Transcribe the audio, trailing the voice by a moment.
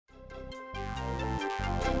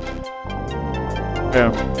A. I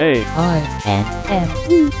N M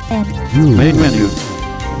E N U. Main menu.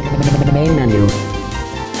 Main menu.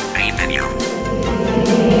 Main menu.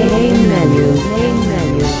 Main menu. Main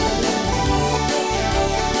menu.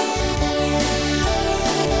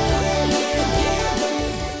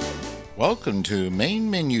 Welcome to Main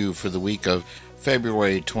Menu for the week of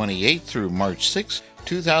February 28th through March 6th,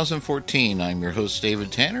 2014. I'm your host,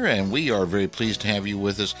 David Tanner, and we are very pleased to have you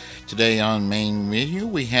with us today on Main Menu.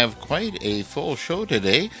 We have quite a full show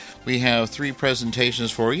today. We have three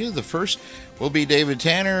presentations for you. The first will be David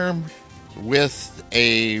Tanner with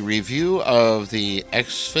a review of the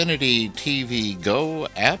Xfinity TV Go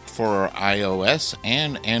app for iOS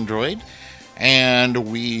and Android.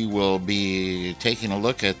 And we will be taking a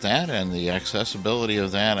look at that and the accessibility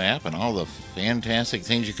of that app and all the fantastic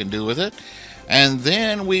things you can do with it. And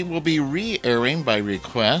then we will be re-airing by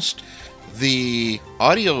request the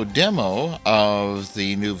audio demo of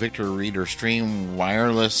the new Victor Reader Stream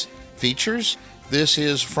wireless features. This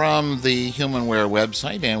is from the HumanWare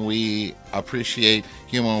website, and we appreciate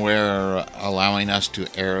HumanWare allowing us to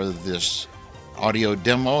air this audio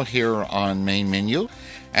demo here on Main Menu.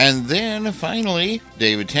 And then finally,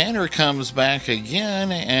 David Tanner comes back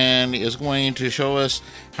again and is going to show us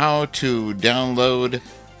how to download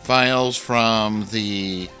files from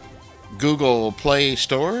the Google Play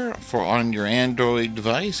Store on your Android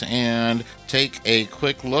device and take a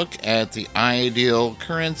quick look at the ideal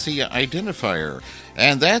currency identifier.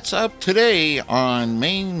 And that's up today on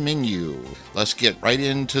Main Menu. Let's get right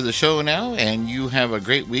into the show now, and you have a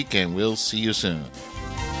great week, and we'll see you soon.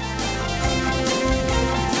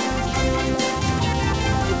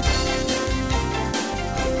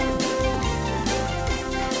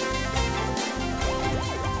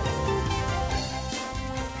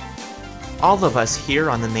 All of us here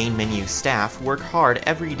on the Main Menu staff work hard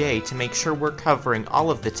every day to make sure we're covering all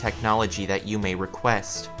of the technology that you may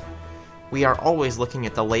request. We are always looking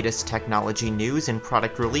at the latest technology news and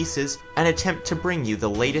product releases and attempt to bring you the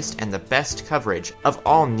latest and the best coverage of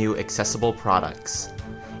all new accessible products.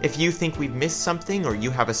 If you think we've missed something, or you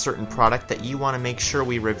have a certain product that you want to make sure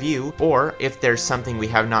we review, or if there's something we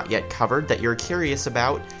have not yet covered that you're curious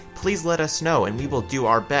about, please let us know and we will do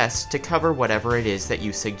our best to cover whatever it is that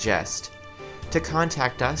you suggest. To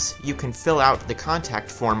contact us, you can fill out the contact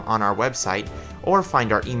form on our website, or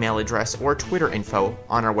find our email address or Twitter info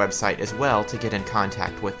on our website as well to get in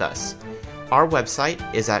contact with us. Our website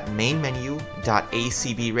is at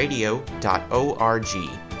mainmenu.acbradio.org.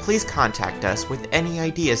 Please contact us with any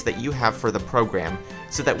ideas that you have for the program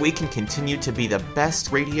so that we can continue to be the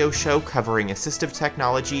best radio show covering assistive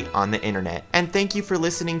technology on the internet. And thank you for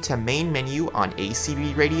listening to Main Menu on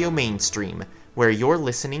ACB Radio Mainstream, where your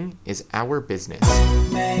listening is our business.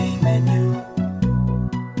 Main menu.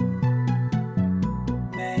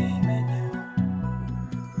 Main menu.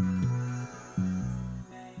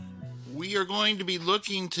 We are going to be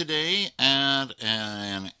looking today at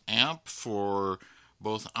an app for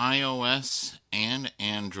both iOS and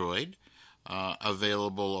Android,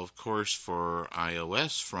 available, of course, for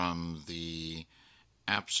iOS from the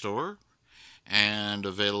App Store, and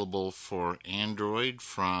available for Android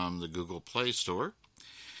from the Google Play Store.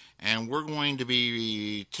 And we're going to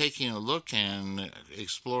be taking a look and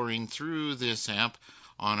exploring through this app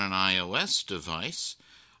on an iOS device,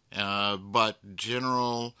 but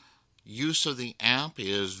general use of the app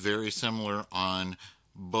is very similar on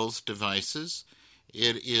both devices.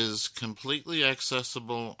 It is completely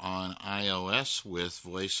accessible on iOS with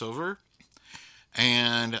VoiceOver,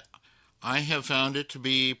 and I have found it to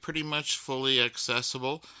be pretty much fully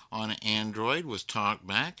accessible on Android with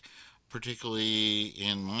TalkBack, particularly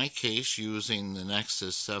in my case using the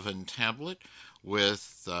Nexus 7 tablet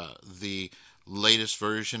with the latest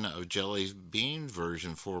version of Jelly Bean,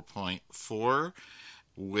 version 4.4,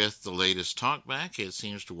 with the latest TalkBack. It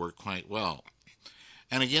seems to work quite well.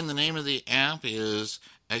 And again, the name of the app is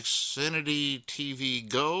Xfinity TV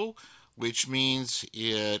Go, which means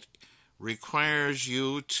it requires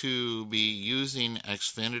you to be using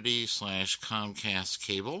Xfinity/Comcast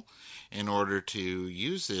cable in order to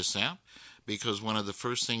use this app, because one of the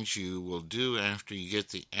first things you will do after you get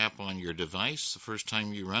the app on your device, the first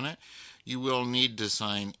time you run it, you will need to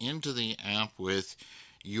sign into the app with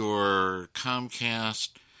your Comcast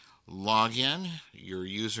login, your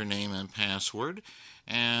username and password.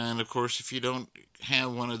 And of course, if you don't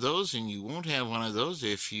have one of those, and you won't have one of those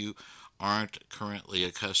if you aren't currently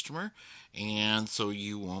a customer, and so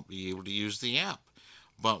you won't be able to use the app.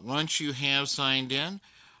 But once you have signed in,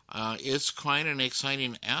 it's quite an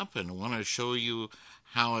exciting app, and I want to show you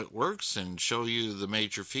how it works and show you the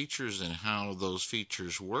major features and how those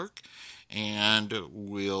features work. And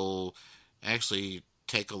we'll actually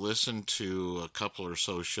take a listen to a couple or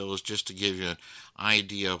so shows just to give you an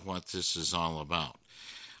idea of what this is all about.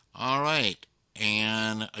 All right,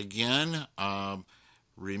 and again,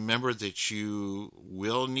 remember that you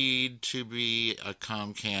will need to be a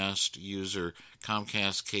Comcast user,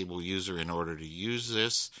 Comcast cable user, in order to use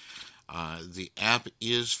this. The app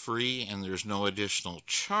is free, and there's no additional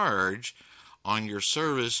charge on your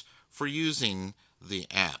service for using the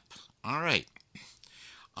app. All right.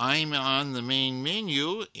 I'm on the main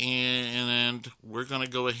menu, and we're going to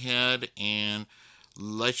go ahead and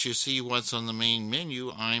let you see what's on the main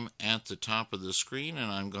menu. I'm at the top of the screen, and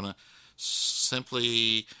I'm going to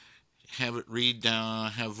simply have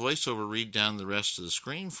VoiceOver read down the rest of the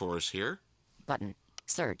screen for us here. Button.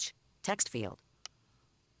 Search. Text field.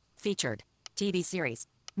 Featured. TV series.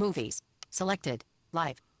 Movies. Selected.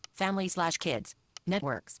 Live. Family/kids.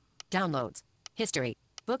 Networks. Downloads. History.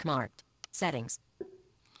 Bookmarked. Settings.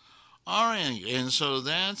 All right, and so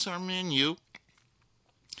that's our menu.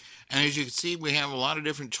 And as you can see, we have a lot of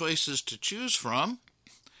different choices to choose from.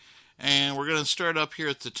 And we're going to start up here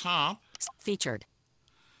at the top. Featured.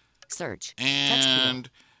 Search. And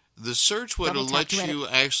the search would Double tap let to you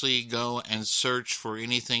actually go and search for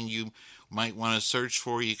anything you might want to search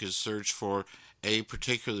for. You could search for a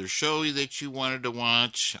particular show that you wanted to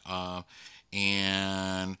watch.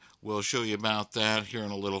 And we'll show you about that here in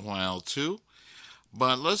a little while too.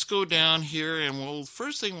 But let's go down here, and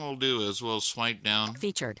first thing we'll do is we'll swipe down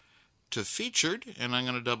Featured. to Featured, and I'm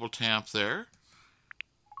going to double tap there.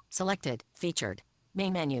 Selected. Featured.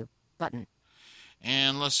 Main menu. Button.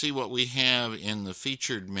 And let's see what we have in the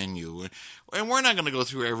Featured menu. And we're not going to go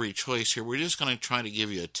through every choice here. We're just going to try to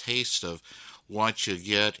give you a taste of what you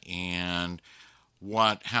get and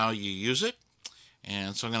how you use it.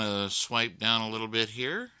 And so I'm going to swipe down a little bit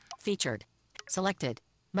here. Featured. Selected.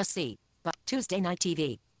 Must see. But Tuesday Night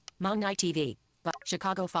TV. Mon Night TV. But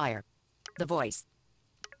Chicago Fire. The Voice.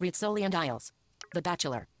 Rizzoli and Isles. The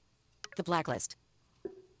Bachelor. The Blacklist.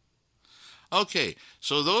 Okay,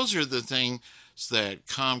 so those are the things that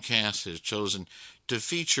Comcast has chosen to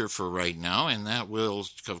feature for right now, and that will,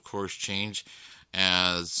 of course, change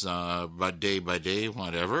as day by day,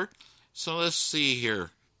 whatever. So let's see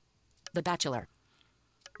here. The Bachelor.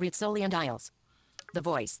 Rizzoli and Isles. The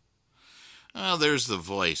Voice. Oh, there's The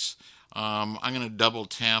Voice. I'm going to double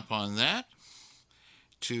tap on that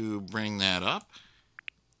to bring that up.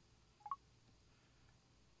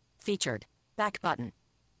 Featured. Back button.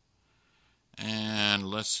 And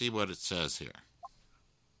let's see what it says here.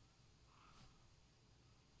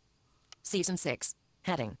 Season 6.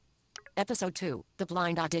 Heading. Episode 2. The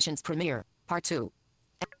Blind Auditions Premiere. Part 2.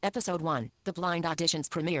 Episode 1. The Blind Auditions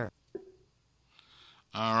Premiere.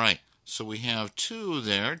 All right. So we have two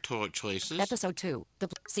there, choices. Episode 2.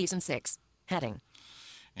 Season 6. Heading.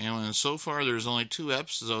 And so far, there's only 2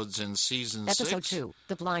 episodes in Season 6. Episode 2.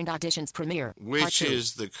 The Blind Auditions Premiere. Which Part 2.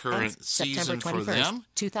 is the current season for them.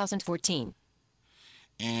 2014.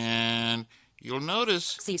 And you'll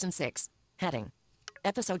notice... Season 6. Heading.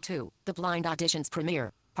 Episode 2. The Blind Auditions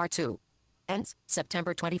Premiere. Part 2. Ends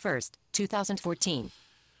September 21st, 2014.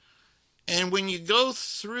 And when you go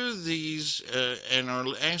through these and are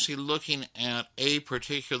actually looking at a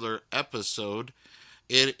particular episode,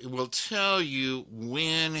 it will tell you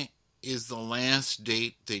when is the last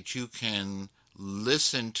date that you can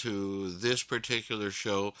listen to this particular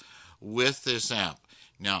show with this app.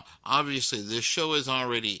 Now, obviously, this show is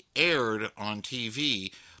already aired on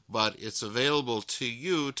TV, but it's available to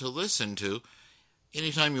you to listen to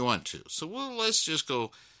anytime you want to. So let's just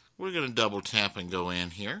go. We're going to double tap and go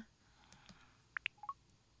in here.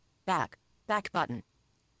 Back button.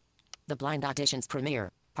 The Blind Auditions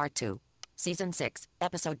Premiere, Part 2. Season 6,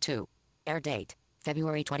 Episode 2. Air date,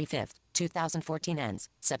 February 25th, 2014. Ends,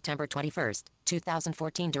 September 21st,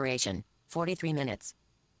 2014. Duration, 43 minutes.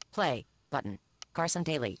 Play, button. Carson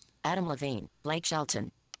Daly, Adam Levine, Blake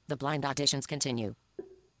Shelton. The Blind Auditions continue.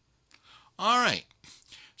 All right.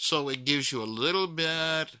 So it gives you a little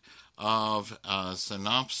bit of a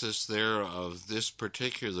synopsis there of this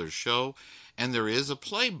particular show, and there is a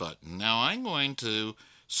play button. Now I'm going to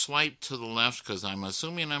swipe to the left because I'm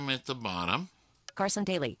assuming I'm at the bottom. Carson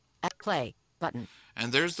Daly, at play button.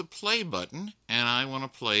 And there's the play button, and I want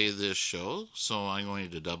to play this show, so I'm going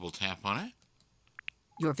to double tap on it.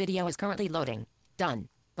 Your video is currently loading. Done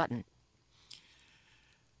button.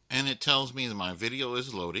 And it tells me that my video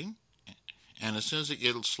is loading, and as soon as it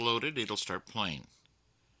gets loaded, it'll start playing.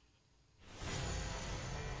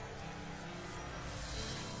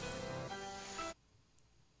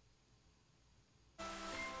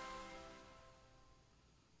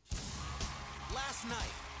 Last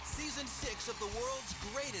night, Season 6 of the world's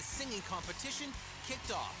greatest singing competition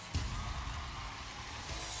kicked off.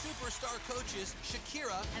 Superstar coaches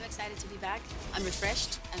Shakira I'm excited to be back. I'm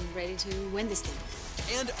refreshed and ready to win this thing.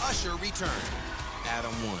 and Usher returned.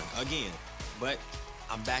 Adam won again, but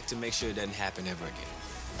I'm back to make sure it doesn't happen ever again.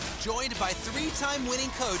 Joined by three-time winning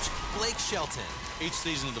coach Blake Shelton. Each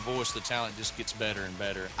season of The Voice, the talent just gets better and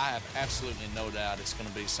better. I have absolutely no doubt it's going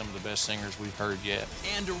to be some of the best singers we've heard yet.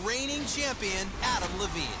 And reigning champion Adam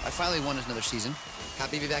Levine. I finally won another season.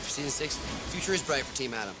 Happy to be back for season 6. The future is bright for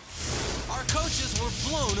Team Adam. Our coaches were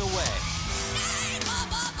blown away.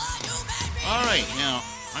 All right, now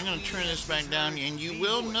I'm going to turn this back down, and you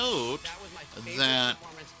will note that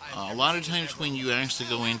a lot of times when you actually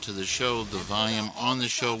go into the show, the volume on the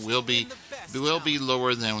show will be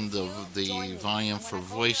lower than the volume for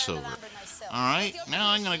voiceover. All right, now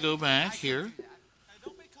I'm going to go back here.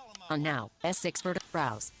 On now, S6 for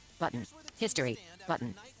browse button. History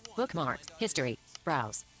button. Bookmarks history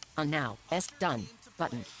browse. On now, S done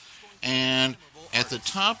button. And at the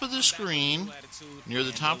top of the screen, near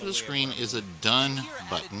the top of the screen, is a done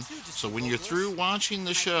button. So when you're through watching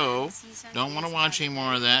the show, don't want to watch any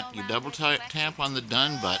more of that, you double tap on the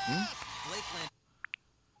done button.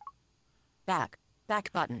 Back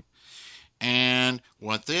button. And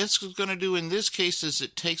what this is going to do in this case is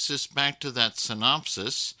it takes us back to that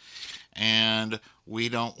synopsis. And we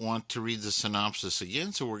don't want to read the synopsis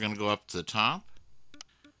again, so we're going to go up to the top.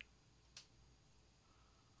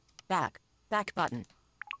 Back button.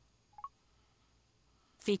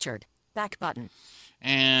 Featured, back button.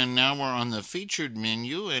 And now we're on the featured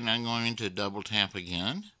menu, and I'm going to double tap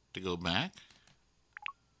again to go back.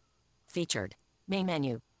 Featured, main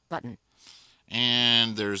menu, button.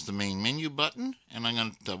 And there's the main menu button, and I'm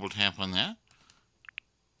going to double tap on that.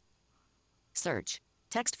 Search,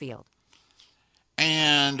 text field.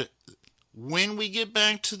 And when we get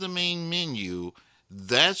back to the main menu,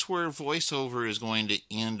 that's where VoiceOver is going to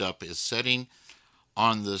end up, is setting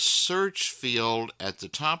on the search field at the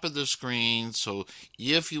top of the screen. So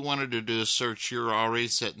if you wanted to do a search, you're already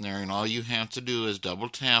sitting there, and all you have to do is double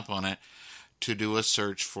tap on it to do a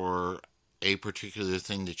search for a particular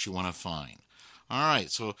thing that you want to find. All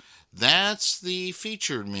right, so that's the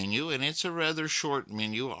featured menu, and it's a rather short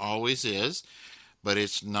menu, always is, but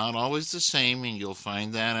it's not always the same, and you'll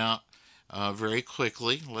find that out very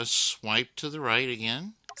quickly. Let's swipe to the right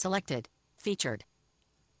again. Selected, featured.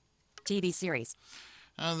 TV series.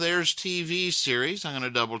 There's TV series. I'm going to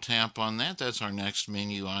double tap on that. That's our next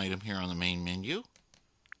menu item here on the main menu.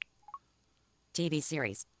 TV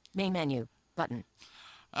series, main menu, button.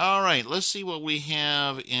 All right, let's see what we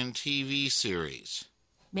have in TV series.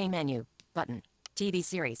 Main menu, button. TV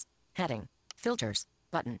series, heading. Filters,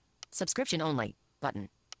 button. Subscription only, button.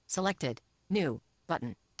 Selected, new,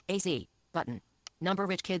 button. AZ, button. Number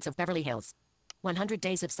Rich Kids of Beverly Hills. 100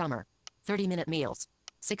 Days of Summer. 30-minute meals.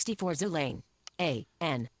 64 Zoo Lane.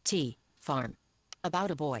 A.N.T. Farm. About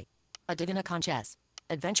a Boy. A Divina Conchess.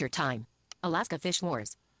 Adventure Time. Alaska Fish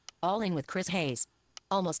Wars. All In with Chris Hayes.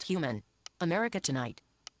 Almost Human. America Tonight.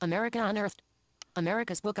 America Unearthed.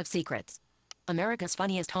 America's Book of Secrets. America's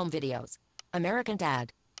Funniest Home Videos. American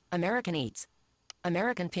Dad. American Eats.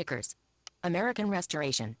 American Pickers. American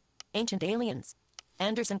Restoration. Ancient Aliens.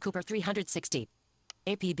 Anderson Cooper 360.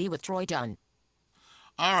 APB with Troy Dunn.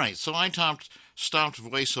 All right, so I stopped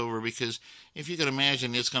VoiceOver because if you can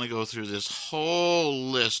imagine, it's going to go through this whole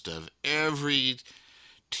list of every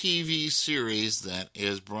TV series that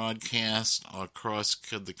is broadcast across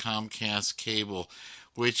the Comcast cable,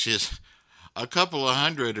 which is a couple of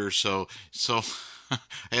hundred or so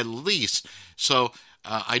at least. So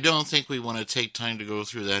I don't think we want to take time to go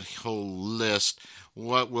through that whole list.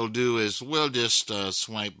 What we'll do is we'll just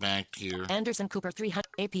swipe back here. Anderson Cooper 300.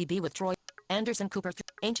 APB with Troy. Anderson Cooper.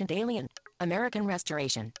 Ancient Alien. American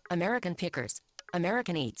Restoration. American Pickers.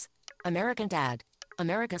 American Eats. American Dad.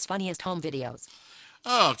 America's Funniest Home Videos.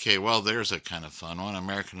 Okay, well, there's a kind of fun one.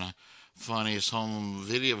 American Funniest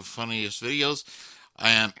Videos.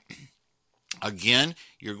 And again,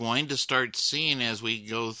 you're going to start seeing as we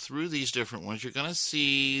go through these different ones, you're going to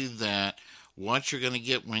see that what you're going to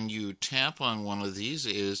get when you tap on one of these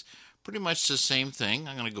is pretty much the same thing.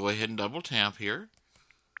 I'm going to go ahead and double tap here.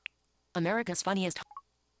 America's Funniest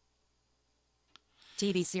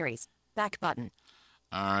TV series. Back button.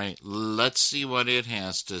 All right, let's see what it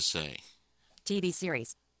has to say. TV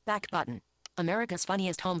series. Back button. America's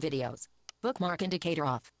Funniest Home Videos. Bookmark indicator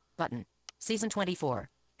off. Button. Season 24.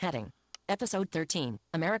 Heading. Episode 13.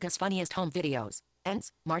 America's Funniest Home Videos.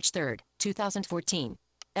 Ends March 3rd, 2014.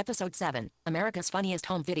 Episode 7. America's Funniest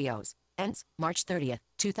Home Videos. Ends March 30th,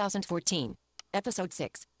 2014. Episode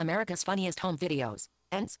 6. America's Funniest Home Videos.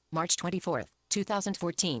 Ends March 24th,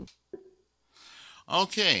 2014.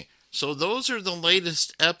 Okay, so those are the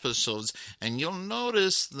latest episodes, and you'll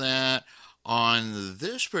notice that on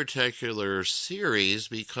this particular series,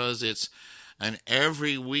 because it's an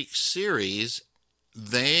every week series,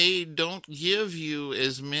 they don't give you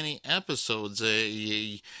as many episodes,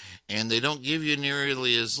 and they don't give you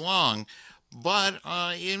nearly as long. But,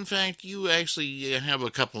 in fact, you actually have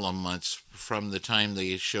a couple of months from the time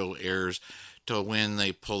the show airs to when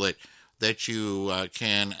they pull it that you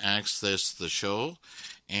can access the show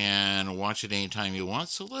and watch it anytime you want.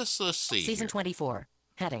 So let's see. Season 24.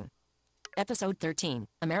 Heading. Episode 13.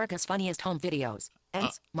 America's Funniest Home Videos.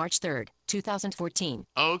 Ends March 3rd, 2014.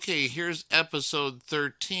 Okay, here's episode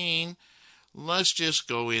 13. Let's just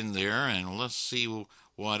go in there and let's see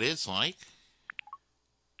what it's like.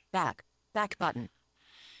 Back button.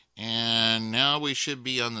 And now we should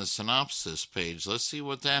be on the synopsis page. Let's see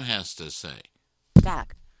what that has to say.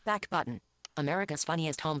 Back button. America's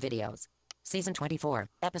Funniest Home Videos. Season 24,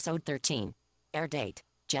 Episode 13. Air date,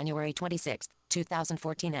 January 26th,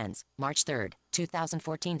 2014. Ends March 3rd,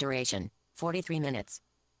 2014. Duration, 43 minutes.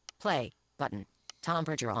 Play button. Tom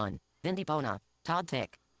Bergeron, Vindy Bona, Todd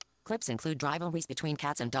Thick. Clips include rivalries between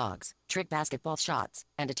cats and dogs, trick basketball shots,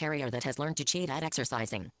 and a terrier that has learned to cheat at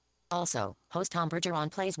exercising. Also, host Tom Bergeron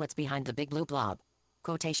plays What's Behind the Big Blue Blob.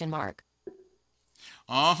 Quotation mark.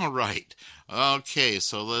 All right. Okay,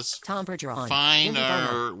 so let's Tom Bergeron, find Vindy our...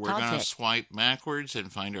 Bona, We're Todd going to Thick. swipe backwards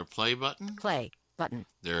and find our play button. Play button.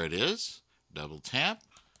 There it is. Double tap.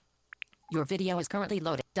 Your video is currently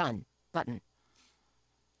loaded. Done button.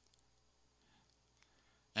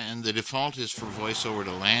 And the default is for VoiceOver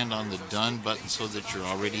to land on the done button so that you're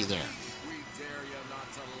already there.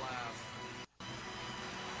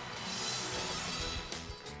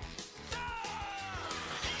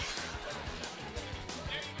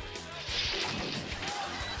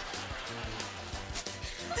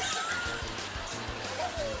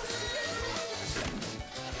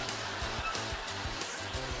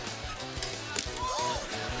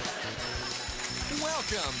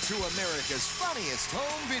 Welcome to America's Funniest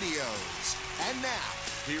Home Videos. And now,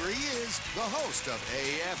 here he is, the host of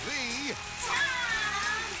AFV,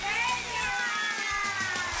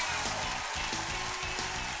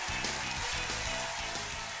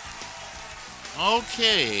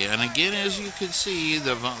 Okay, and again, as you can see,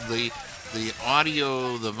 the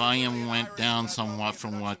audio, the volume went down somewhat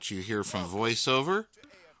from what you hear from VoiceOver.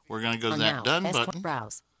 We're going to go to On that now, done S button,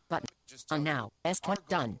 browse button. On now, S20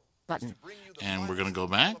 done button. and we're going to go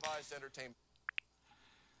back.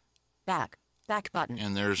 Back button.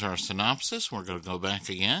 And there's our synopsis. We're going to go back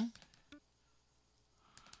again.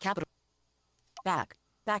 Capital. Back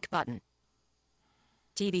button.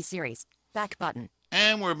 TV series. Back button.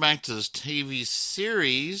 And we're back to this TV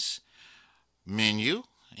series menu.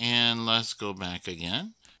 And let's go back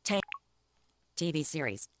again. TV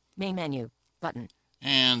series. Main menu button.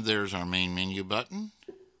 And there's our main menu button.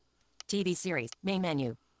 TV series. Main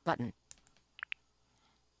menu button.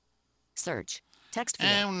 Search. Text field.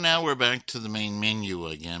 And now we're back to the main menu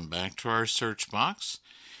again. Back to our search box.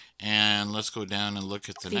 And let's go down and look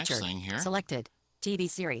at the next Featured. thing here. Selected. TV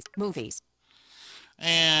series. Movies.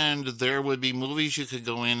 And there would be movies. You could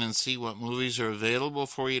go in and see what movies are available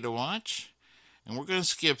for you to watch. And we're going to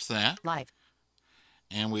skip that. Live.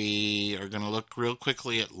 And we are going to look real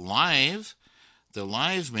quickly at live. The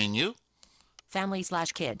live menu.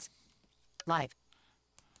 Family/kids. Live.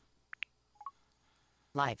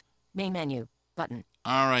 Main menu button.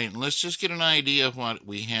 All right, let's just get an idea of what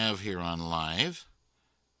we have here on live.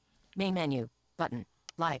 Main menu button.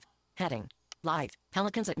 Live. Heading. Live.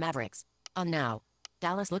 Pelicans at Mavericks. On now.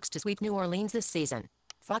 Dallas looks to sweep New Orleans this season.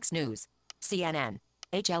 Fox News. CNN.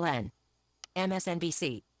 HLN.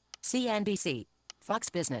 MSNBC. CNBC. Fox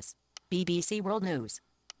Business. BBC World News.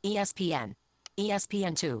 ESPN.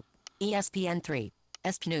 ESPN2. ESPN3.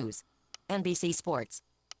 ESP News. NBC Sports.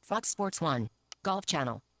 Fox Sports 1. Golf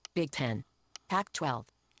Channel. Big Ten. Pac-12.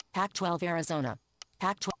 Pac-12 Arizona.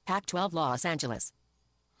 Pac-12 Los Angeles.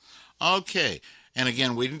 Okay, and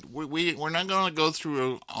again, we're not going to go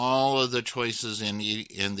through all of the choices in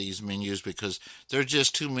these menus because there's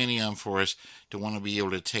just too many of them for us to want to be able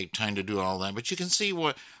to take time to do all that. But you can see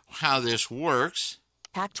how this works.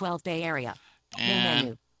 Pac-12 Bay Area. Main And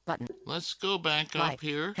menu button. let's go back Live. up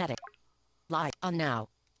here. Heading. Live. On now.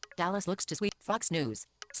 Dallas looks to sweep Fox News.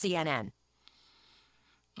 CNN.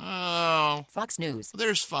 Oh, Fox News.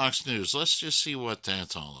 there's Fox News. Let's just see what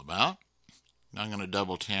that's all about. I'm going to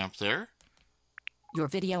double tap there. Your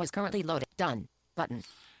video is currently loaded. Done. Button.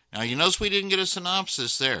 Now, you notice we didn't get a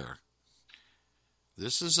synopsis there.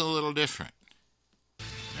 This is a little different.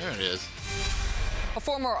 There it is. A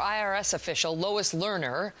former IRS official, Lois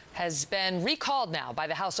Lerner, has been recalled now by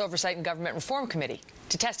the House Oversight and Government Reform Committee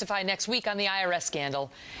to testify next week on the IRS scandal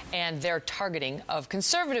and their targeting of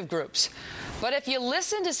conservative groups. But if you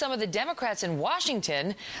listen to some of the Democrats in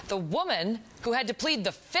Washington, the woman who had to plead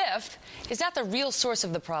the fifth is not the real source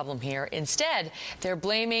of the problem here. Instead, they're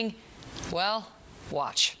blaming, well,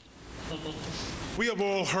 watch. We have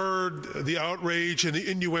all heard the outrage and the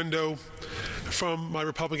innuendo from my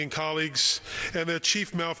Republican colleagues and their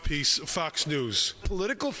chief mouthpiece, Fox News.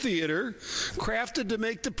 Political theater crafted to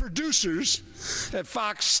make the producers at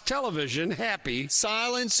Fox Television happy.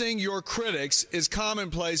 Silencing your critics is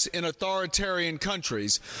commonplace in authoritarian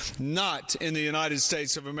countries, not in the United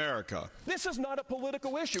States of America. This is not a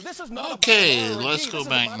political issue. This is not okay, let's go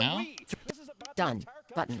back now. Done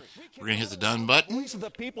button. We're going to hit the done button.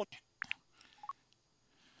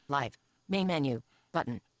 Live. Main menu.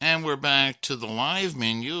 Button. And we're back to the live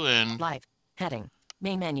menu and... Live. Heading.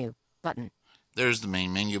 Main menu. Button. There's the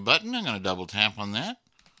main menu button. I'm going to double tap on that.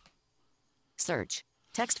 Search.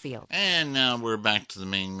 Text field. And now we're back to the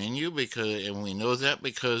main menu, and we know that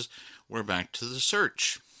because we're back to the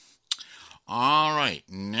search. All right.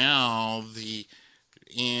 Now, the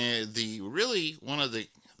really one of the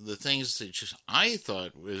things that I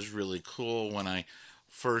thought was really cool when I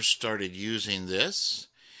first started using this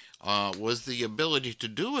was the ability to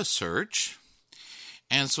do a search.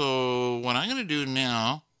 And so what I'm going to do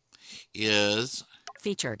now is...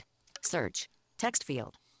 Featured. Search. Text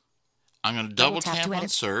field. I'm going to double tap on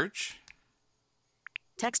search.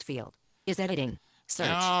 Text field is editing. Search.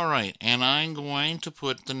 All right. And I'm going to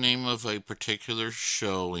put the name of a particular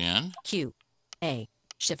show in. Q. A.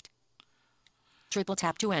 Shift. Triple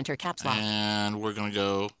tap to enter caps lock. And we're going to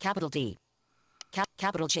go... Capital D.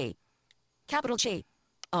 Capital G. Capital G.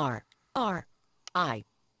 R. R. I.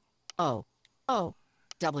 O. O.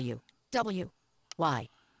 W. W. Y.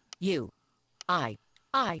 U. I.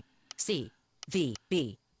 I. C. V.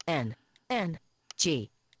 B. N. N.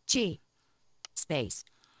 G. G. Space.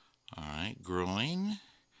 All right. Growing.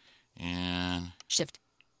 And... Shift.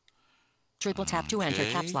 Triple tap to enter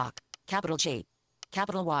caps lock. Capital G.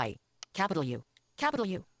 Capital Y. Capital U. Capital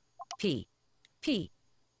U. P. P.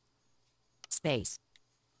 Space.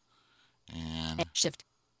 And... Shift.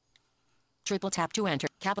 Triple tap to enter.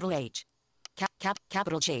 Capital H.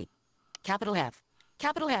 Capital G. Capital F.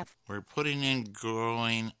 Capital F. We're putting in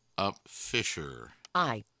Growing Up Fisher.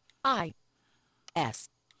 I. S.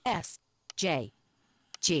 S. J.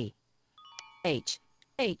 G. H.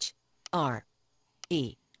 H. R.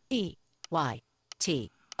 E. E. Y.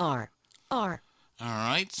 T. R. R. All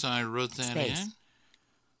right, so I wrote that Space.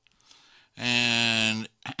 in. And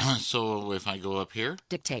so if I go up here.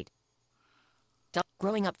 Dictate.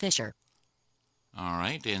 Growing Up Fisher. All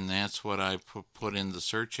right, and that's what I put in the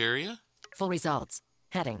search area. Full results.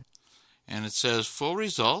 Heading. And it says full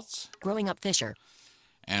results. Growing Up Fisher.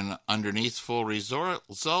 And underneath full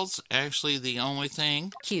results, actually the only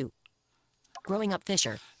thing... Q. Growing Up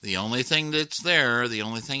Fisher. The only thing that's there, the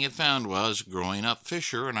only thing it found was Growing Up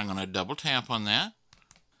Fisher, and I'm going to double tap on that.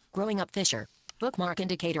 Growing Up Fisher. Bookmark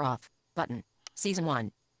indicator off. Button. Season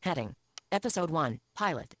 1. Heading. Episode 1.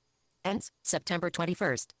 Pilot. Ends September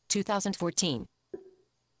 21st, 2014.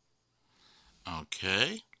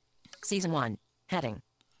 Okay. Season 1. Heading.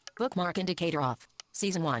 Bookmark indicator off.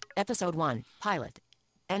 Season 1. Episode 1. Pilot.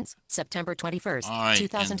 Ends September 21st, All right,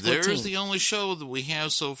 2014. and there's the only show that we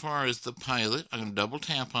have so far is the pilot. I'm going to double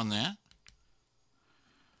tap on that.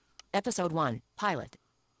 Episode 1. Pilot.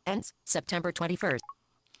 Ends September 21st.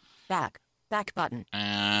 Back button.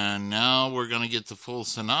 And now we're going to get the full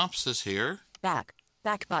synopsis here. Back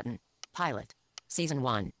button. Pilot. Season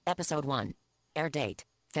 1. Episode 1. Air date.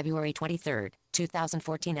 February 23rd,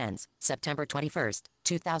 2014 ends September 21st,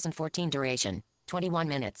 2014 duration. 21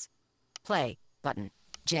 minutes. Play button.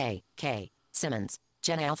 J. K. Simmons,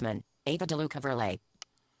 Jenna Elfman, Ava DeLuca Verley.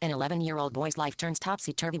 An 11-year-old boy's life turns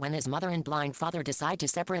topsy-turvy when his mother and blind father decide to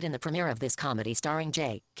separate in the premiere of this comedy starring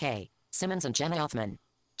J. K. Simmons and Jenna Elfman.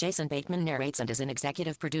 Jason Bateman narrates and is an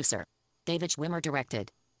executive producer. David Schwimmer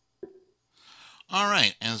directed. All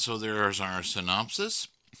right, and so there's our synopsis.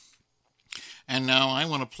 And now I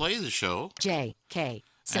want to play the show. J. K.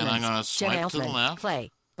 Simmons, and I'm going to swipe to the left.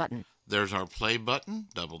 Play button. There's our play button.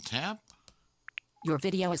 Double tap. Your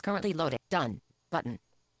video is currently loaded. Done. Button.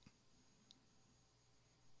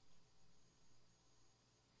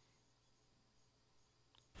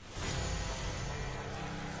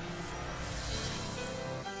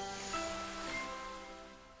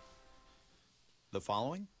 The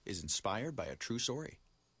following is inspired by a true story.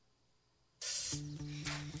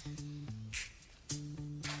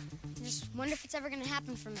 I just wonder if it's ever going to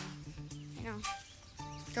happen for me. You know,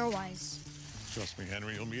 girl-wise. Trust me,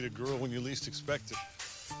 Henry, you'll meet a girl when you least expect it.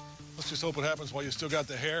 Let's just hope it happens while you still got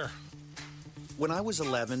the hair. When I was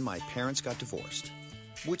 11, my parents got divorced,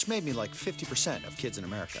 which made me like 50% of kids in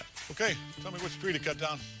America. Okay, tell me which tree to cut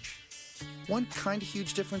down. One kind of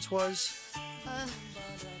huge difference was...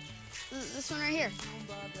 This one right here.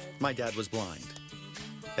 My dad was blind.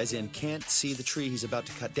 As in, can't see the tree he's about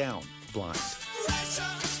to cut down, blind.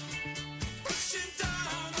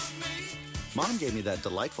 Mom gave me that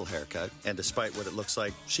delightful haircut, and despite what it looks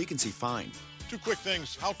like, she can see fine. 2 quick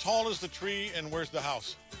things. How tall is the tree and where's the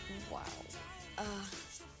house? Wow.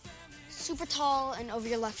 Super tall and over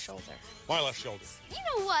your left shoulder. My left shoulder. You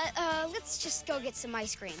know what? Let's just go get some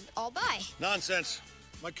ice cream. I'll buy. Nonsense.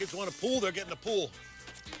 My kids want a pool, they're getting a pool.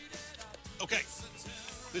 Okay.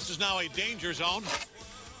 This is now a danger zone.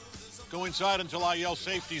 Go inside until I yell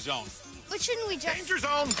safety zone. But shouldn't we just... Danger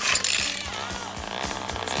zone!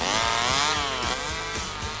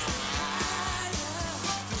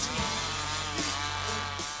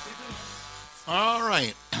 All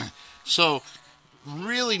right. So,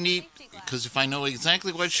 really neat, because if I know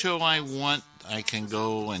exactly what show I want, I can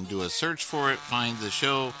go and do a search for it, find the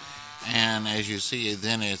show, and as you see,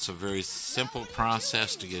 then it's a very simple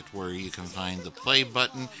process to get where you can find the play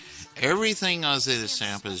button. Everything on this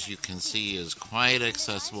app, as you can see, is quite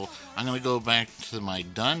accessible. I'm going to go back to my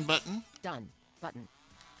Done button. Done button.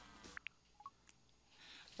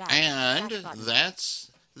 And that's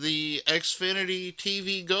the Xfinity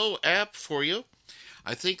TV Go app for you.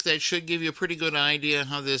 I think that should give you a pretty good idea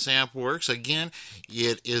how this app works. Again,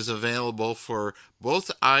 it is available for both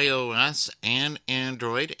iOS and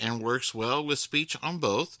Android and works well with speech on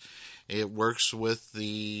both. It works with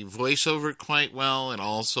the voiceover quite well. It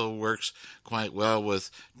also works quite well with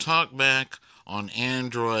TalkBack on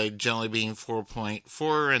Android, Jelly Bean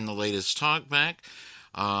 4.4 and the latest TalkBack.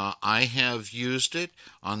 I have used it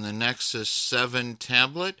on the Nexus 7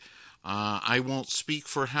 tablet. I won't speak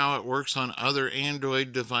for how it works on other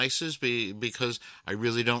Android devices because I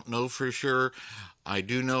really don't know for sure. I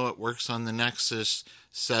do know it works on the Nexus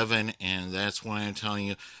 7, and that's why I'm telling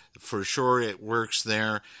you for sure it works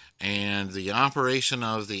there. And the operation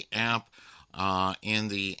of the app in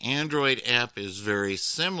the Android app is very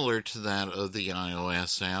similar to that of the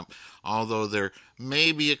iOS app, although there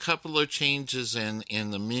may be a couple of changes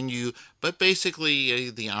in the menu, but basically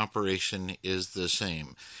the operation is the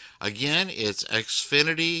same. Again, it's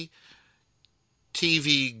Xfinity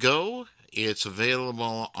TV Go. It's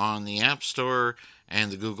available on the App Store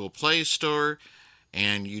and the Google Play Store,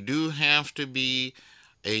 and you do have to be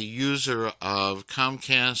a user of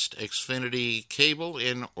Comcast Xfinity cable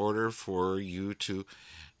in order for you to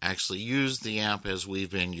actually use the app as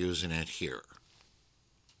we've been using it here.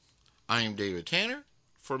 I am David Tanner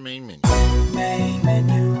for Main Menu. Main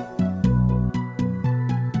Menu.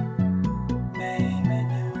 Main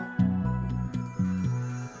Menu.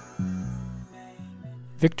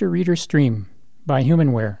 Victor Reader Stream by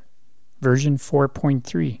Humanware, version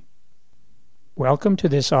 4.3. Welcome to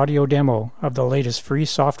this audio demo of the latest free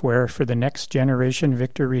software for the next generation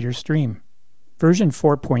Victor Reader Stream. Version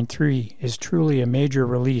 4.3 is truly a major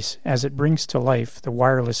release as it brings to life the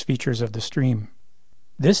wireless features of the stream.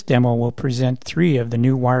 This demo will present 3 of the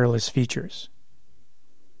new wireless features.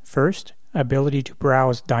 First, ability to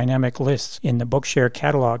browse dynamic lists in the Bookshare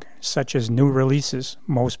catalog, such as new releases,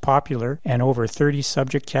 most popular, and over 30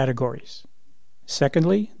 subject categories.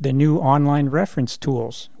 Secondly, the new online reference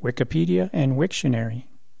tools, Wikipedia and Wiktionary.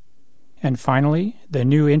 And finally, the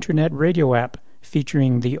new Internet radio app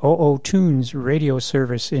featuring the OOTunes radio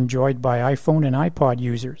service enjoyed by iPhone and iPod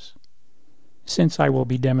users. Since I will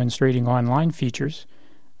be demonstrating online features,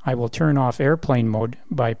 I will turn off airplane mode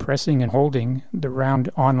by pressing and holding the round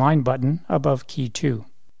online button above key 2.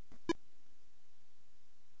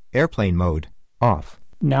 Airplane mode off.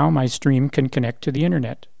 Now my stream can connect to the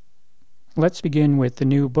Internet. Let's begin with the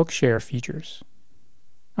new Bookshare features.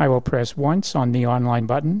 I will press once on the online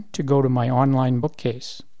button to go to my online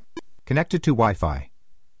bookcase. Connected to Wi-Fi.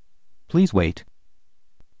 Please wait.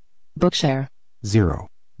 Bookshare. 0.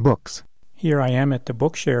 Books. Here I am at the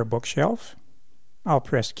Bookshare bookshelf. I'll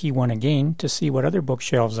press key 1 again to see what other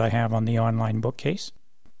bookshelves I have on the online bookcase.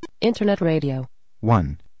 Internet radio.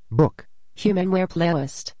 1. Book. Humanware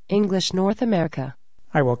playlist. English North America.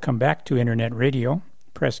 I will come back to Internet radio.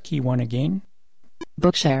 Press key 1 again.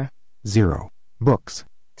 Bookshare. 0. Books.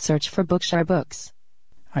 Search for Bookshare books.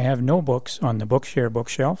 I have no books on the Bookshare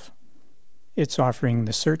bookshelf. It's offering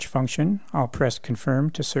the search function. I'll press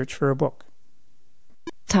confirm to search for a book.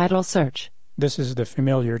 Title search. This is the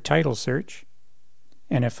familiar title search.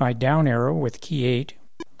 And if I down arrow with key 8,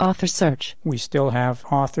 author search. We still have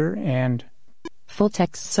author and Full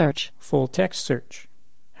text search. Full text search.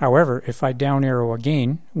 However, if I down arrow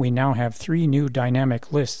again, we now have 3 new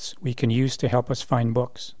dynamic lists we can use to help us find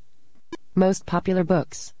books. Most popular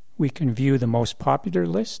books. We can view the most popular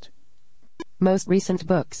list, most recent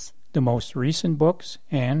books, the most recent books,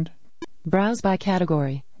 and browse by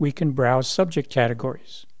category. We can browse subject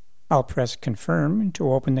categories. I'll press confirm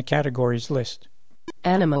to open the categories list.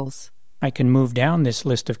 Animals. I can move down this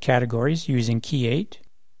list of categories using key 8.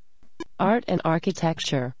 Art and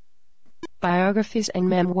architecture. Biographies and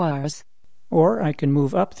memoirs. Or I can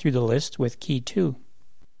move up through the list with key 2.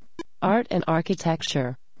 Art and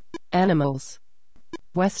architecture. Animals.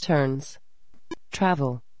 Westerns.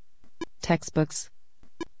 Travel. Textbooks.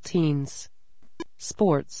 Teens.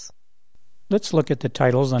 Sports. Let's look at the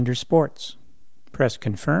titles under sports. Press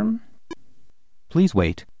confirm. Please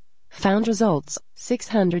wait. Found results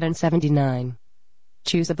 679.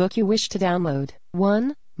 Choose a book you wish to download.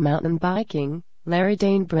 1. Mountain biking, Larry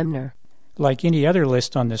Dane Bremner. Like any other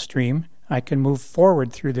list on the stream, I can move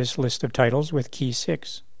forward through this list of titles with key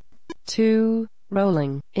 6. 2.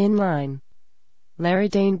 Rolling, inline, Larry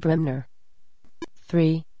Dane Bremner.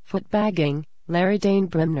 3. Foot bagging, Larry Dane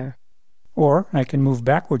Bremner. Or I can move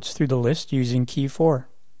backwards through the list using key 4.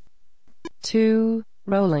 2.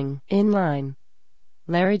 Rolling, inline,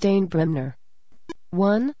 Larry Dane Bremner.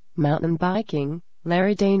 1. Mountain biking,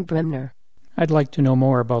 Larry Dane Bremner. I'd like to know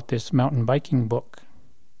more about this mountain biking book.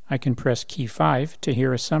 I can press key 5 to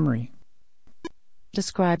hear a summary.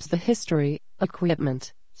 Describes the history,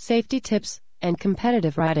 equipment, safety tips, and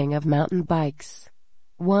competitive riding of mountain bikes.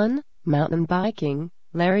 1. Mountain biking,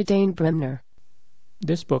 Larry Dane Bremner.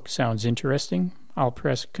 This book sounds interesting. I'll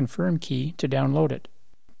press confirm key to download it.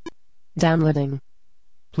 Downloading.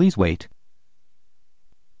 Please wait.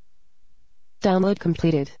 Download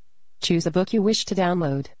completed. Choose a book you wish to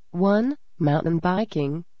download. 1. Mountain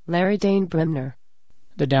biking, Larry Dane Bremner.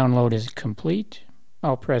 The download is complete.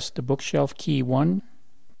 I'll press the bookshelf key 1.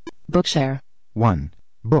 Bookshare. 1.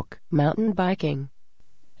 Book. Mountain biking.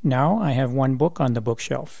 Now I have 1 book on the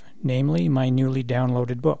bookshelf, namely my newly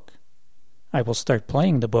downloaded book. I will start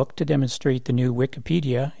playing the book to demonstrate the new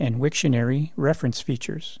Wikipedia and Wiktionary reference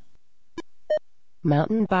features.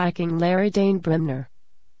 Mountain biking, Larry Dane Bremner.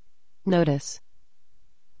 Notice.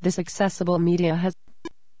 This accessible media has...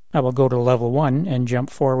 I will go to level 1 and jump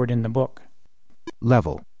forward in the book.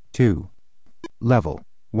 Level 2. Level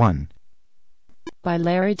 1. By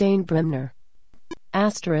Larry Dane Bremner.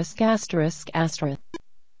 Asterisk, asterisk, asterisk.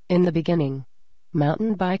 In the beginning,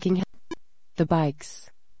 mountain biking. The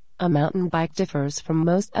bikes. A mountain bike differs from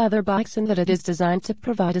most other bikes in that it is designed to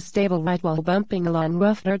provide a stable ride while bumping along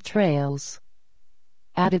rough dirt trails.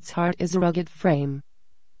 At its heart is a rugged frame.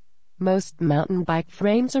 Most mountain bike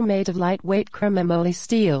frames are made of lightweight chromoly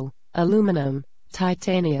steel, aluminum,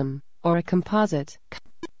 titanium, or a composite.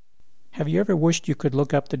 Have you ever wished you could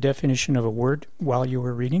look up the definition of a word while you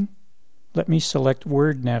were reading? Let me select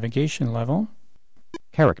Word Navigation Level.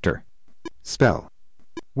 Character. Spell.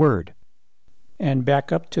 Word. And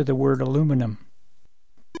back up to the word aluminum.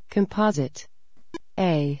 Composite.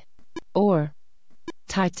 A. Or.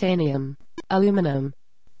 Titanium. Aluminum.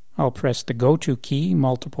 I'll press the Go To key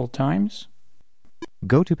multiple times.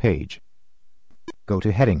 Go to page. Go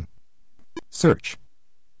to heading. Search.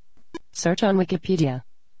 Search on Wikipedia.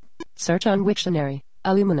 Search on Wiktionary.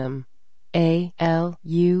 Aluminum. ALUMINUM.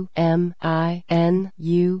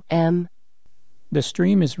 The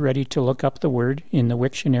stream is ready to look up the word in the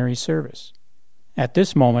Wiktionary service. At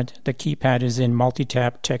this moment, the keypad is in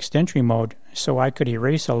multi-tap text entry mode, so I could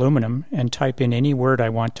erase aluminum and type in any word I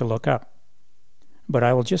want to look up. But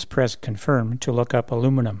I will just press confirm to look up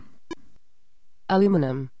aluminum.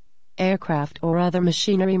 Aluminum. Aircraft or other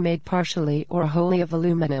machinery made partially or wholly of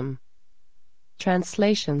aluminum.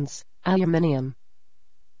 Translations: aluminium.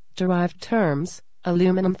 Derived terms: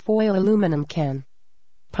 aluminum foil, aluminum can.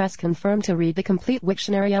 Press confirm to read the complete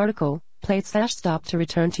Wiktionary article. Play /stop to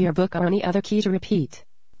return to your book or any other key to repeat.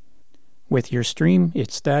 With your stream,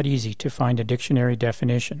 it's that easy to find a dictionary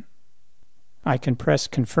definition. I can press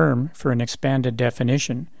confirm for an expanded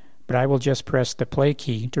definition, but I will just press the play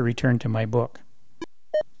key to return to my book.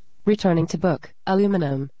 Returning to book: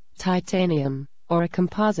 aluminum, titanium, or a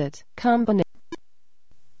composite combination.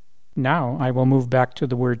 Now I will move back to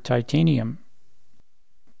the word titanium.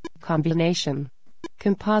 Combination.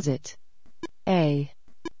 Composite. A.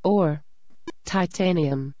 Or.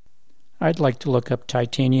 Titanium. I'd like to look up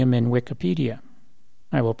titanium in Wikipedia.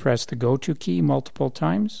 I will press the Go To key multiple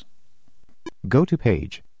times. Go to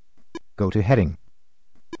page. Go to heading.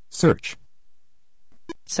 Search.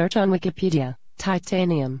 Search on Wikipedia.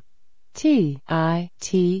 Titanium.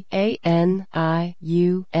 TITANIUM.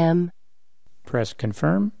 Press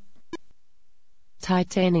Confirm.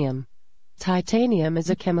 Titanium. Titanium is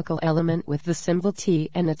a chemical element with the symbol T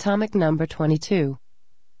and atomic number 22.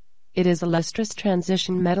 It is a lustrous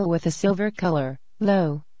transition metal with a silver color,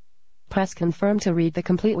 low. Press Confirm to read the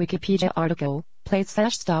complete Wikipedia article.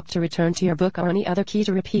 /stop to return to your book or any other key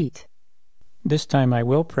to repeat. This time I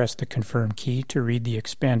will press the Confirm key to read the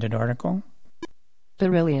expanded article.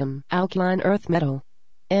 Beryllium, alkaline earth metal.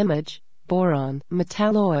 Image, boron,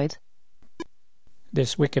 metalloid.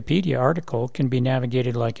 This Wikipedia article can be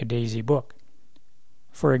navigated like a DAISY book.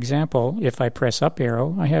 For example, if I press up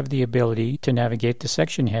arrow, I have the ability to navigate the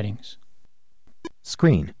section headings.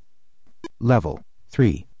 Screen. Level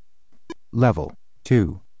 3. Level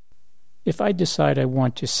 2. If I decide I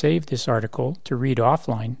want to save this article to read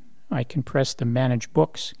offline, I can press the Manage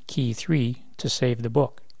Books key 3 to save the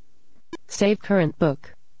book. Save current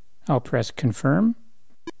book. I'll press Confirm.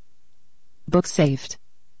 Book saved.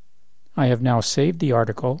 I have now saved the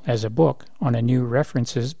article as a book on a new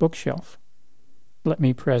References bookshelf. Let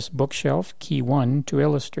me press Bookshelf key 1 to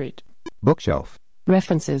illustrate. Bookshelf.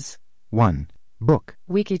 References. 1. Book.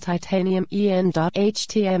 Wiki Titanium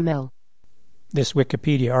en.html. This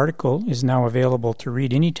Wikipedia article is now available to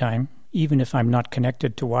read anytime, even if I'm not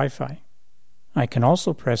connected to Wi-Fi. I can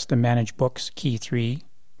also press the Manage Books key 3.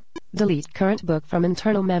 Delete current book from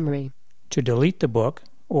internal memory. To delete the book,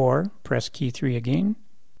 or press key 3 again.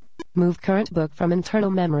 Move current book from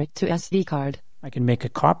internal memory to SD card. I can make a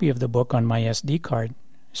copy of the book on my SD card,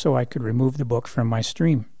 so I could remove the book from my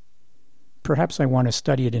stream. Perhaps I want to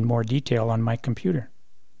study it in more detail on my computer.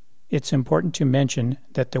 It's important to mention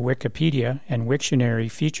that the Wikipedia and Wiktionary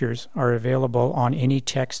features are available on any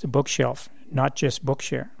text bookshelf, not just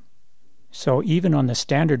Bookshare. So even on the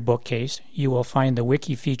standard bookcase, you will find the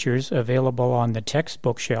wiki features available on the text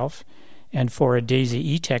bookshelf, and for a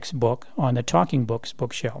DAISY eText book on the Talking Books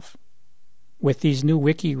bookshelf. With these new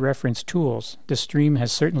wiki reference tools, the stream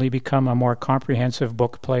has certainly become a more comprehensive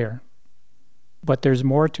book player. But there's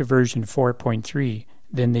more to version 4.3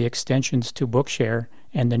 than the extensions to Bookshare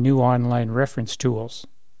and the new online reference tools.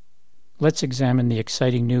 Let's examine the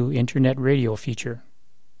exciting new Internet Radio feature.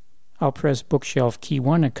 I'll press Bookshelf key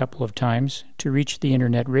 1 a couple of times to reach the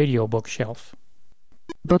Internet Radio bookshelf.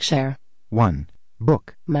 Bookshare. 1.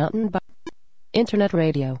 Book. Mountain Bike. Internet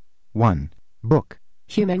Radio. 1. Book.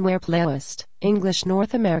 Humanware Playlist, English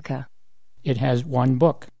North America. It has one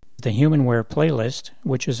book, the Humanware Playlist,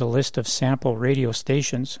 which is a list of sample radio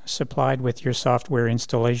stations supplied with your software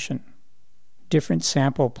installation. Different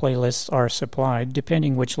sample playlists are supplied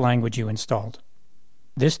depending which language you installed.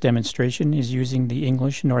 This demonstration is using the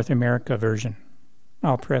English North America version.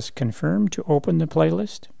 I'll press Confirm to open the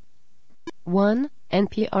playlist. 1.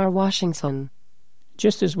 NPR Washington.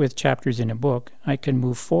 Just as with chapters in a book, I can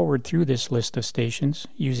move forward through this list of stations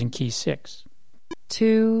using key 6.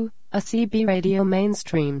 2. A CB Radio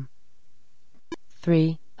Mainstream.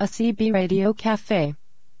 3. A CB Radio Cafe.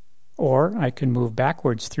 Or I can move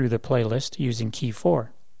backwards through the playlist using key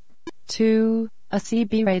 4. 2. A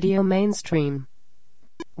CB Radio Mainstream.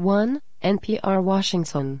 1. NPR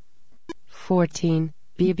Washington. 14.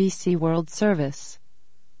 BBC World Service.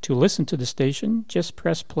 To listen to the station, just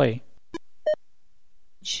press play.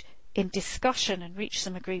 In discussion and reach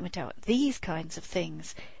some agreement out these kinds of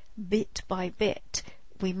things, bit by bit,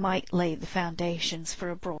 we might lay the foundations for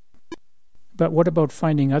a broad. But what about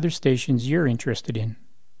finding other stations you're interested in?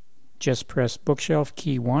 Just press Bookshelf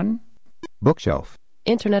key 1. Bookshelf.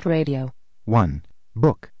 Internet Radio. 1.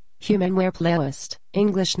 Book. Humanware Playlist,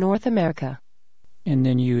 English North America. And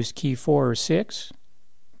then use key 4 or 6.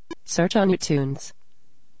 Search on iTunes.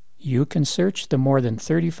 You can search the more than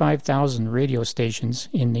 35,000 radio stations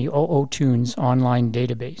in the OOTunes online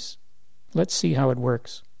database. Let's see how it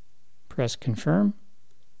works. Press Confirm.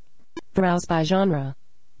 Browse by genre.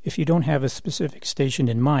 If you don't have a specific station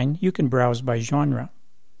in mind, you can browse by genre.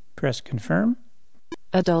 Press Confirm.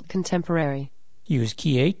 Adult Contemporary. Use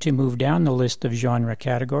key 8 to move down the list of genre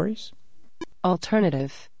categories.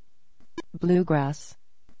 Alternative. Bluegrass.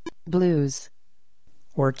 Blues.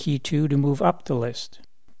 Or key 2 to move up the list.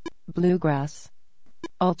 Bluegrass.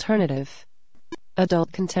 Alternative.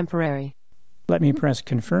 Adult Contemporary. Let me press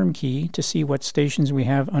Confirm key to see what stations we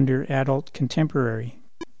have under Adult Contemporary.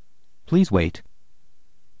 Please wait.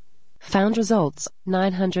 Found results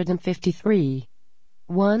 953.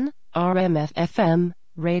 1. RMF-FM,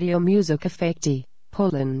 Radio Muzyka Fakti,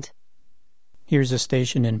 Poland. Here's a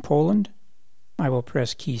station in Poland. I will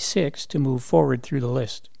press key 6 to move forward through the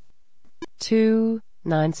list. 2.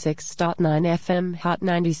 96.9 FM Hot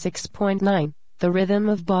 96.9, The Rhythm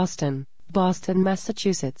of Boston, Boston,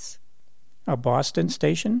 Massachusetts. A Boston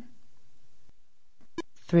station?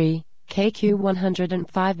 3. KQ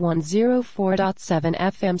 105.104.7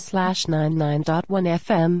 FM/99.1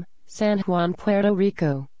 FM, San Juan, Puerto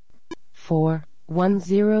Rico. 4.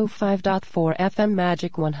 105.4 FM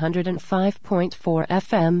Magic 105.4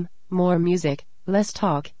 FM, more music, less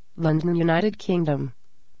talk, London, United Kingdom.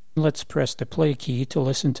 Let's press the play key to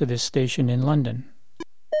listen to this station in London.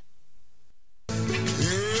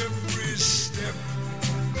 Every step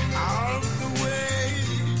out of the way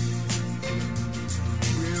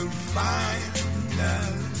will find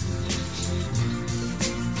us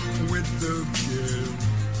with the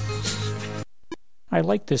kids. I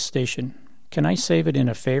like this station. Can I save it in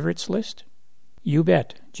a favorites list? You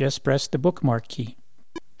bet. Just press the bookmark key.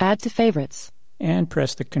 Add to favorites. And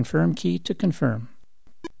press the confirm key to confirm.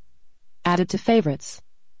 Added to favorites.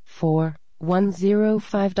 4.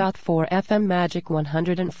 105.4 FM Magic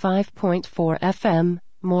 105.4 FM,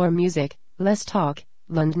 more music, less talk,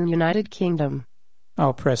 London, United Kingdom.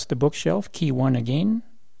 I'll press the bookshelf, key 1 again.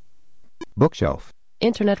 Bookshelf.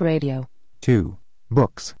 Internet radio. 2.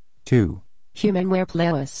 Books. 2. Humanware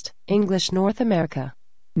playlist, English North America.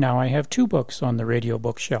 Now I have 2 books on the radio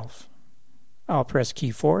bookshelf. I'll press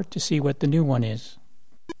key 4 to see what the new one is.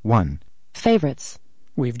 1. Favorites.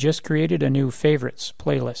 We've just created a new favorites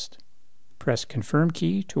playlist. Press confirm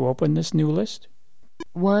key to open this new list.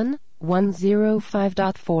 1.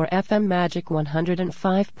 105.4 FM Magic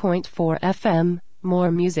 105.4 FM,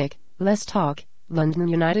 more music, less talk, London,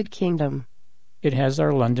 United Kingdom. It has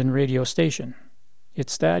our London radio station.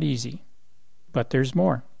 It's that easy. But there's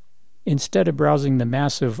more. Instead of browsing the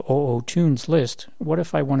massive OO Tunes list, what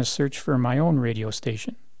if I want to search for my own radio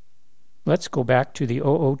station? Let's go back to the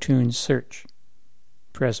OO Tunes search.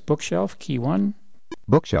 Press bookshelf, key 1.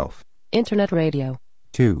 Bookshelf. Internet radio.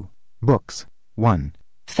 2. Books. 1.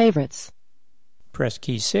 Favorites. Press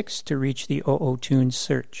key 6 to reach the OO Tunes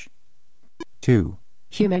search. 2.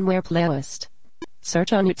 Humanware playlist.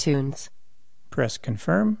 Search on iTunes. Press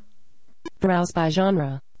confirm. Browse by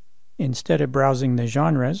genre. Instead of browsing the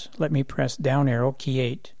genres, let me press down arrow key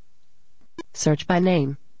 8. Search by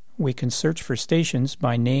name. We can search for stations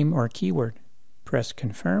by name or keyword. Press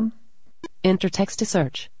confirm. Enter text to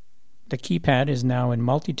search. The keypad is now in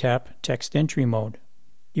multitap text entry mode.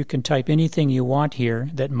 You can type anything you want here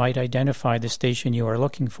that might identify the station you are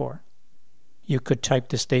looking for. You could type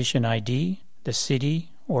the station ID, the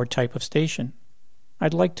city, or type of station.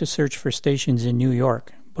 I'd like to search for stations in New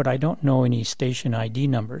York, but I don't know any station ID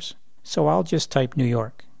numbers, so I'll just type New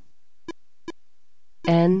York.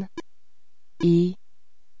 N E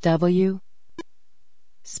W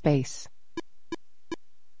space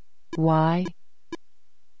Y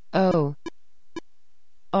O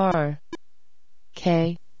R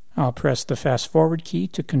K. I'll press the fast forward key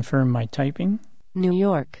to confirm my typing. New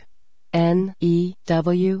York. N E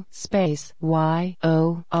W space Y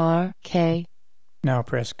O R K. Now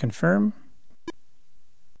press confirm.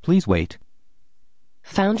 Please wait.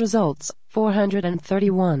 Found results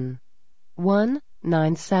 431. 197.9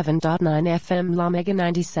 FM La Mega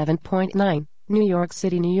 97.9, New York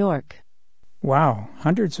City, New York. Wow,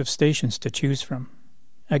 hundreds of stations to choose from.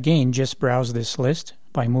 Again, just browse this list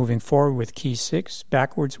by moving forward with key 6,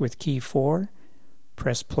 backwards with key 4.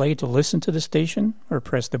 Press play to listen to the station, or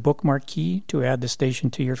press the bookmark key to add the station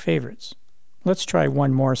to your favorites. Let's try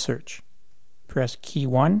one more search. Press key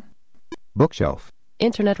 1. Bookshelf.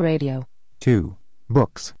 Internet radio. 2.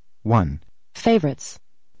 Books. 1. Favorites.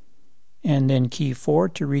 And then key 4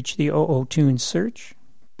 to reach the OO Tunes search.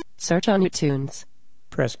 Search on iTunes.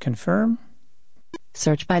 Press confirm.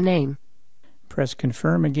 Search by name. Press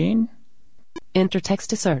confirm again. Enter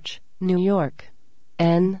text to search. New York.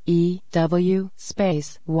 N E W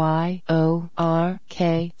space Y O R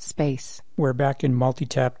K space. We're back in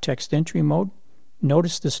multitap text entry mode.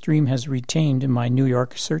 Notice the stream has retained my New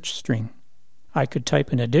York search string. I could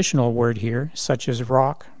type an additional word here, such as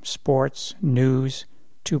rock, sports, news,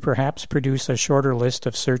 to perhaps produce a shorter list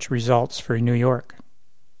of search results for New York.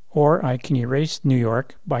 Or I can erase New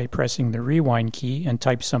York by pressing the rewind key and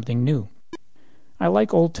type something new. I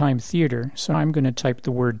like old-time theater, so I'm going to type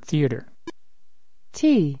the word theater.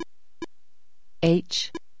 T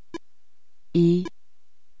H E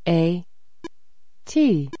A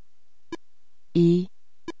T E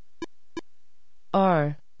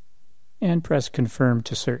R. And press confirm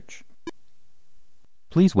to search.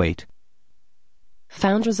 Please wait.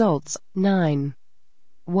 Found results 9.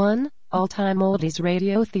 1. All-time oldies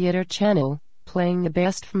radio theater channel, playing the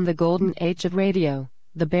best from the golden age of radio,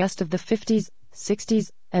 the best of the 50s,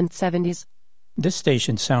 60s, and 70s. This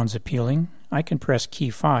station sounds appealing. I can press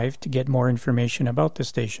key 5 to get more information about the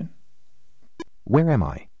station. Where am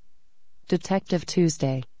I? Detective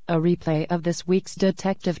Tuesday, A replay of this week's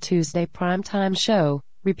Detective Tuesday primetime show,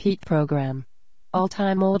 repeat program.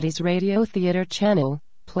 All-time oldies radio theater channel,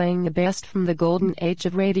 playing the best from the golden age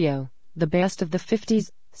of radio, the best of the 50s,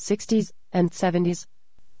 60s, and 70s.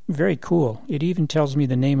 Very cool. It even tells me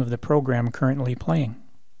the name of the program currently playing.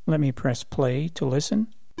 Let me press play to listen.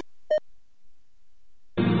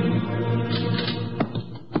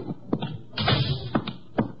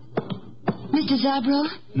 Mr. Zabro?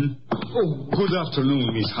 Oh, good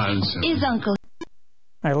afternoon, Miss Hansen. Is Uncle...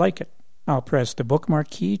 I like it. I'll press the bookmark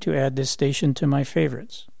key to add this station to my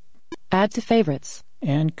favorites. Add to favorites.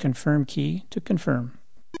 And confirm key to confirm.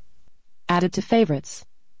 Added to favorites.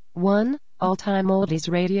 1. All-time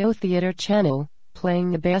oldies radio theater channel,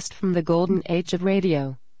 playing the best from the golden age of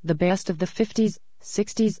radio, the best of the 50s,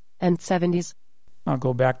 60s, and 70s. I'll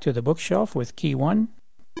go back to the bookshelf with key 1.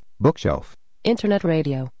 Bookshelf. Internet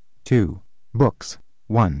radio. 2. Books.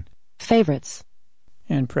 1. Favorites.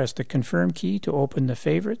 And press the confirm key to open the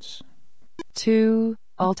favorites. 2.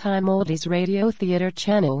 All-time oldies radio theater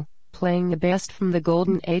channel, playing the best from the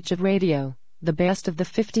golden age of radio, the best of the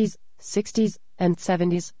 50s, 60s, and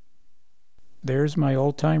 70s. There's my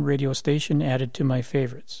old-time radio station added to my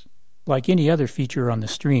favorites. Like any other feature on the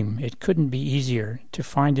stream, it couldn't be easier to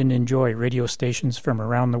find and enjoy radio stations from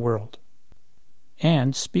around the world.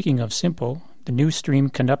 And speaking of simple, the new stream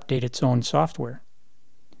can update its own software.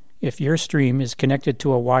 If your stream is connected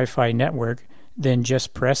to a Wi-Fi network, then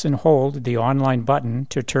just press and hold the online button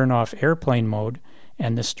to turn off airplane mode,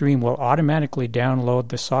 and the stream will automatically download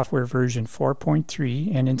the software version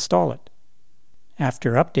 4.3 and install it.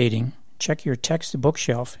 After updating, check your text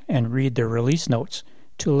bookshelf and read the release notes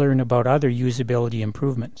to learn about other usability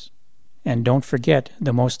improvements. And don't forget,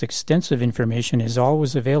 the most extensive information is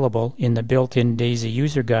always available in the built-in DAISY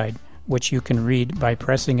user guide, which you can read by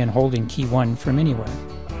pressing and holding key 1 from anywhere.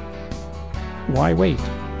 Why wait?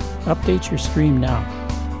 Update your stream now.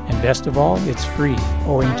 And best of all, it's free,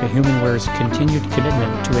 owing to HumanWare's continued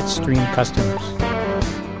commitment to its stream customers.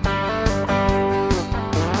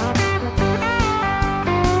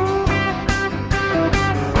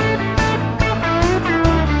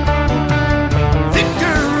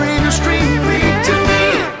 Victory to stream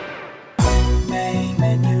victory. Main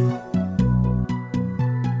menu.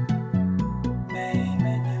 Main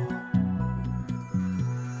menu.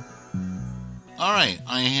 All right,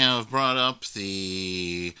 I have brought up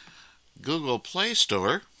the Google Play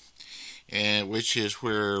Store, which is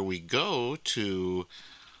where we go to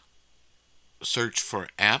search for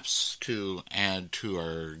apps to add to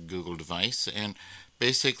our Google device. And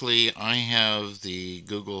basically, I have the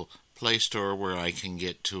Google Play Store where I can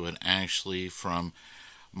get to it actually from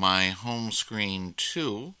my home screen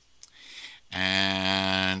too.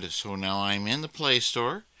 And so now I'm in the Play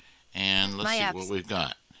Store, and let's see what we've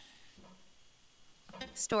got.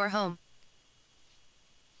 Store home.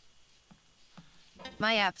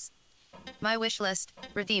 My apps. My wish list.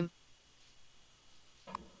 Redeem.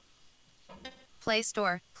 Play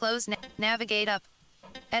Store. Close. Navigate up.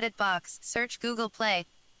 Edit box. Search Google Play.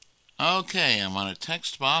 Okay, I'm on a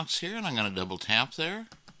text box here, and I'm going to double tap there.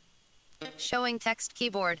 Showing text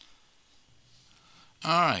keyboard.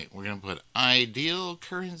 All right, we're going to put ideal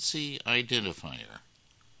currency identifier.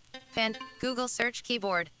 Google search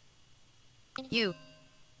keyboard. U.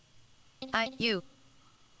 I. U.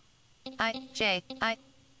 I. J. I.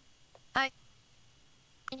 I.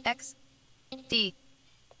 X. D.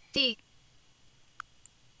 D.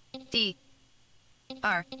 D.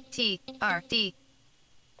 R. T. R. D.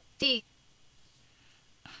 D.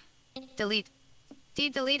 Delete. D.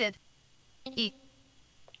 Deleted. E.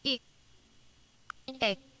 E.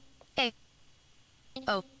 A. A.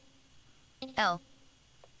 O. L.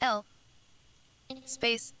 L.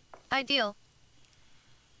 Space. Ideal.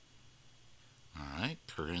 All right,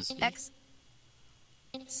 currency. X.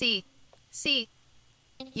 C. C.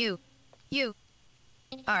 U. U.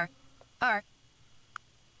 R. R.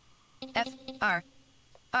 F. R.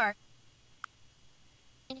 R.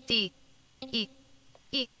 D. E.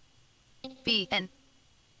 E. B. N.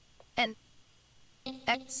 N.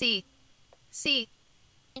 X. C. C.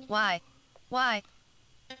 Y. Y.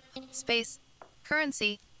 Space.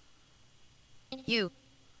 Currency. U.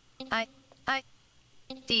 I. I.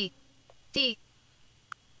 D. D.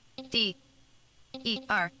 D. E.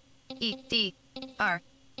 R. E. D. R.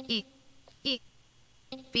 E. E.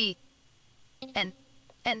 B. N.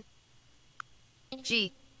 N.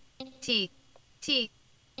 G. T. T.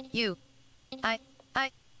 U. I.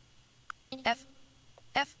 I. F.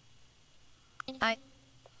 F. I.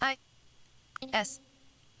 I. S.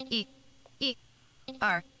 E. E.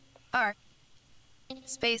 R. R.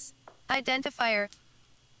 Space. Identifier.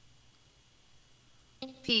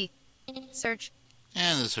 P. Search.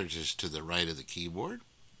 And the search is to the right of the keyboard.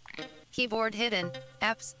 Keyboard hidden.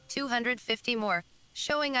 Apps, 250 more.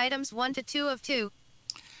 Showing items 1 to 2 of 2.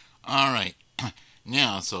 All right.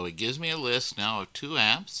 Now, so it gives me a list now of 2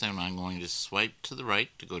 apps, and I'm going to swipe to the right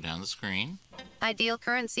to go down the screen. Ideal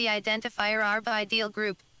Currency Identifier ARB Ideal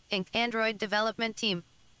Group, Inc. Android Development Team.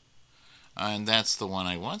 And that's the one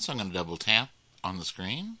I want, so I'm going to double tap on the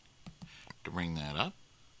screen to bring that up.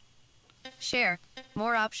 Share.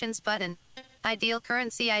 More options button. Ideal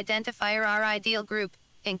Currency Identifier R Ideal Group,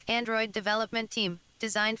 Inc. Android Development Team.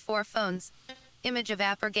 Designed for phones. Image of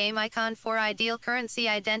app or game icon for Ideal Currency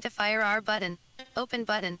Identifier R button. Open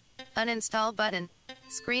button. Uninstall button.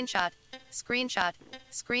 Screenshot. Screenshot.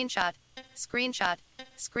 Screenshot. Screenshot.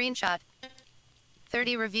 Screenshot.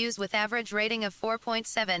 30 reviews with average rating of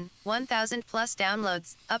 4.7, 1,000 plus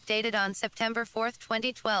downloads. Updated on September 4,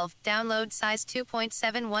 2012. Download size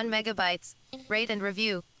 2.71 megabytes. Rate and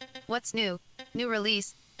review. What's new? New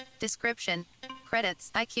release. Description.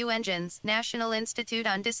 Credits. IQ Engines. National Institute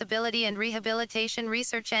on Disability and Rehabilitation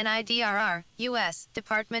Research NIDRR. U.S.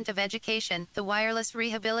 Department of Education. The Wireless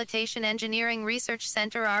Rehabilitation Engineering Research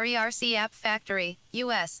Center RERC App Factory.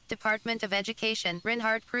 U.S. Department of Education.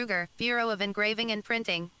 Reinhard Kruger. Bureau of Engraving and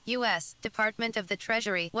Printing. U.S. Department of the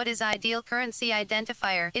Treasury. What is Ideal Currency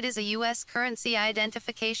Identifier? It is a U.S. currency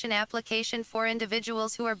identification application for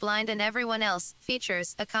individuals who are blind and everyone else.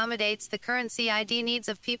 Features. Accommodates the currency ID needs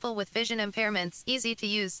of people with vision impairments. Easy to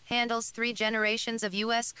use. Handles 3 generations of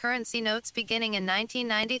U.S. currency notes beginning in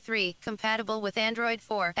 1993. Compatible with Android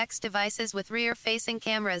 4X devices with rear-facing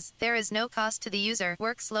cameras. There is no cost to the user.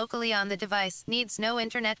 Works locally on the device. Needs no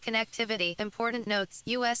internet connectivity. Important notes.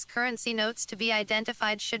 U.S. currency notes to be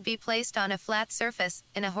identified should be placed on a flat surface,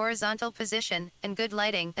 in a horizontal position, and good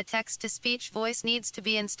lighting. A text-to-speech voice needs to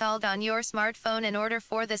be installed on your smartphone in order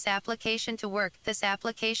for this application to work. This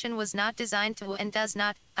application was not designed to and does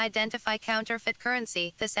not identify counterfeit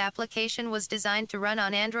currency. This application was designed to run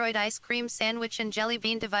on Android ice cream sandwich and jelly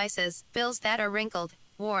bean devices. Bills that are wrinkled,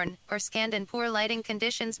 worn, or scanned in poor lighting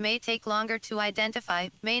conditions may take longer to identify,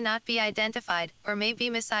 may not be identified, or may be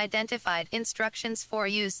misidentified. Instructions for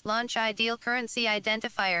use. Launch Ideal Currency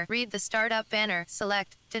Identifier. Read the startup banner.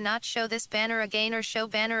 Select Do not show this banner again or show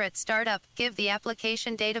banner at startup. Give the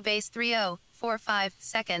application database 3045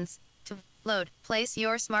 seconds. Load. Place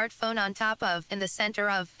your smartphone on top of, in the center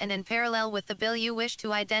of, and in parallel with the bill you wish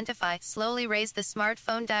to identify. Slowly raise the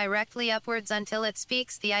smartphone directly upwards until it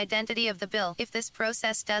speaks the identity of the bill. If this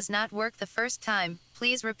process does not work the first time,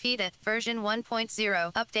 please repeat it. Version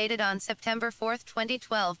 1.0. Updated on September 4,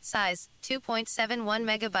 2012. Size, 2.71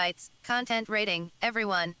 megabytes. Content rating,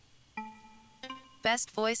 everyone. Best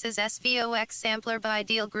Voices SVOX Sampler by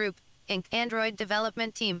Ideal Group, Inc. Android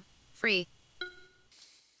Development Team. Free.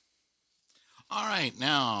 All right,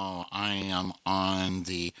 now I am on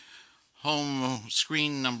the home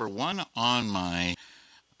screen number 1 on my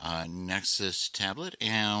Nexus tablet,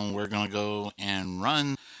 and we're going to go and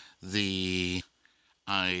run the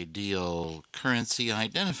Ideal Currency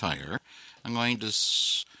Identifier. I'm going to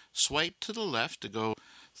swipe to the left to go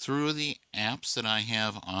through the apps that I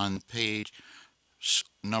have on page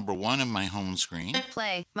number 1 of my home screen.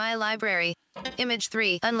 Play, My Library. Image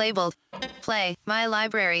 3, unlabeled. Play, My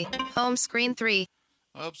Library. Home screen 3.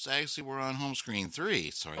 Oops, actually we're on home screen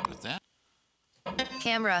 3. Sorry about that.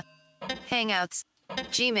 Camera. Hangouts.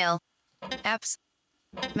 Gmail. Apps.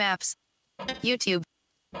 Maps. YouTube.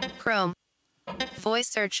 Chrome. Voice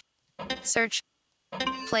search. Search.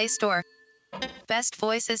 Play Store. Best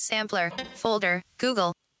Voices Sampler. Folder.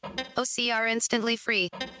 Google. OCR instantly free.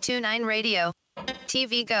 2.9 Radio.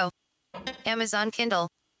 TV Go. Amazon Kindle.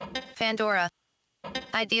 Pandora.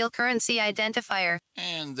 Ideal Currency Identifier.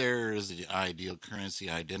 And there's the Ideal Currency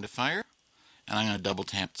Identifier. And I'm going to double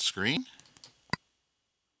tap the screen.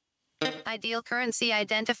 Ideal Currency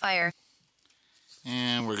Identifier.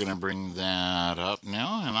 And we're going to bring that up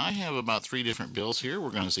now. And I have about 3 different bills here. We're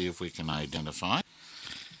going to see if we can identify.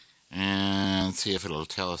 And see if it'll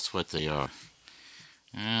tell us what they are.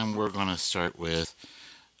 And we're going to start with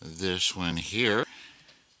this one here.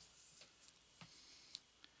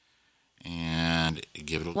 And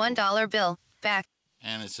give it a $1 bill. Back.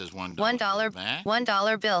 And it says $1 back.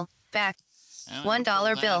 $1 bill. Back.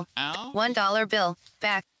 $1 bill. Out. $1 bill.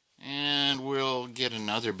 Back. And we'll get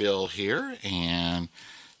another bill here and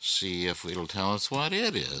see if it'll tell us what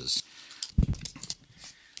it is.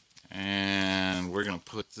 And we're going to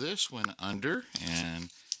put this one under and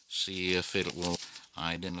see if it will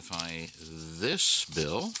identify this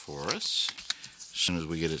bill for us as soon as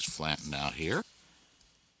we get it flattened out here.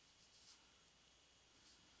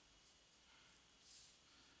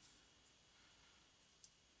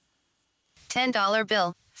 $10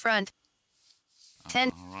 bill, front.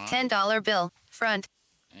 $10 bill, front.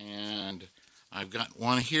 And I've got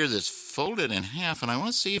one here that's folded in half, and I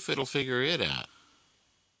want to see if it'll figure it out.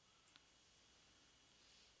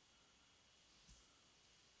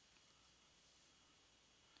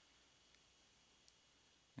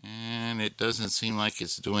 And it doesn't seem like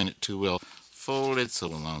it's doing it too well. Fold it, so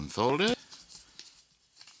we'll unfold it.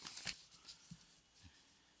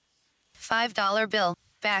 $5 bill,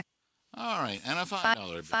 back. All right, and a $5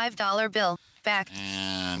 bill. $5 bill, back.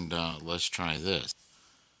 And let's try this.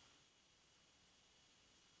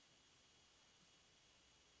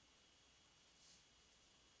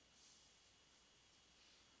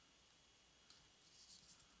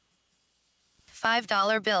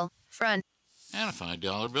 $5 bill, front. And a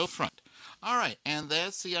 $5 bill front. All right, and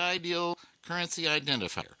that's the ideal currency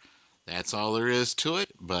identifier. That's all there is to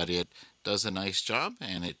it, but it does a nice job,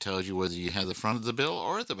 and it tells you whether you have the front of the bill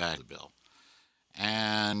or the back of the bill.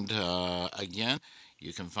 And again,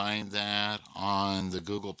 you can find that on the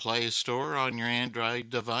Google Play Store on your Android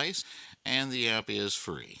device, and the app is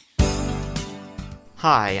free.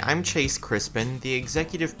 Hi, I'm Chase Crispin, the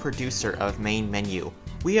executive producer of Main Menu.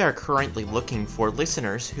 We are currently looking for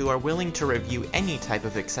listeners who are willing to review any type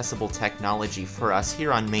of accessible technology for us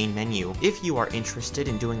here on Main Menu. If you are interested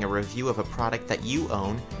in doing a review of a product that you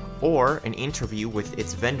own, or an interview with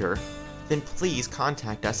its vendor, then please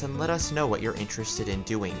contact us and let us know what you're interested in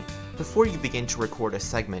doing. Before you begin to record a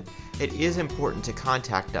segment, it is important to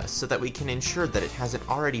contact us so that we can ensure that it hasn't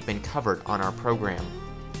already been covered on our program.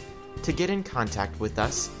 To get in contact with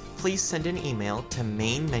us, please send an email to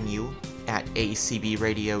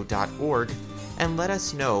mainmenu@acbradio.org and let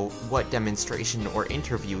us know what demonstration or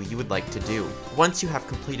interview you would like to do. Once you have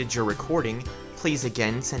completed your recording, please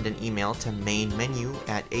again send an email to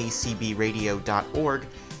mainmenu@acbradio.org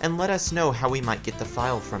and let us know how we might get the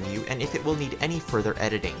file from you and if it will need any further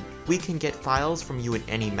editing. We can get files from you in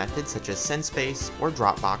any method such as SendSpace or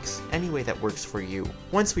Dropbox, any way that works for you.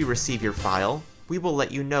 Once we receive your file, we will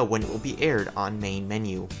let you know when it will be aired on Main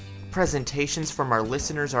Menu. Presentations from our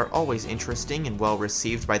listeners are always interesting and well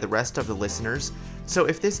received by the rest of the listeners, so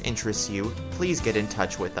if this interests you, please get in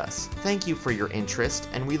touch with us. Thank you for your interest,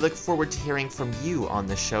 and we look forward to hearing from you on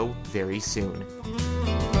the show very soon.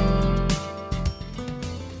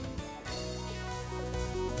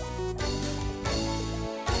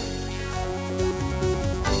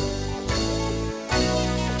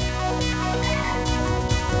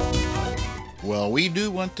 Well, we do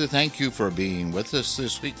want to thank you for being with us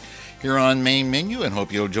this week here on Main Menu, and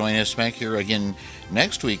hope you'll join us back here again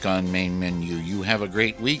next week on Main Menu. You have a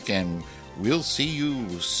great week, and we'll see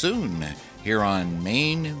you soon here on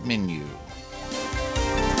Main Menu.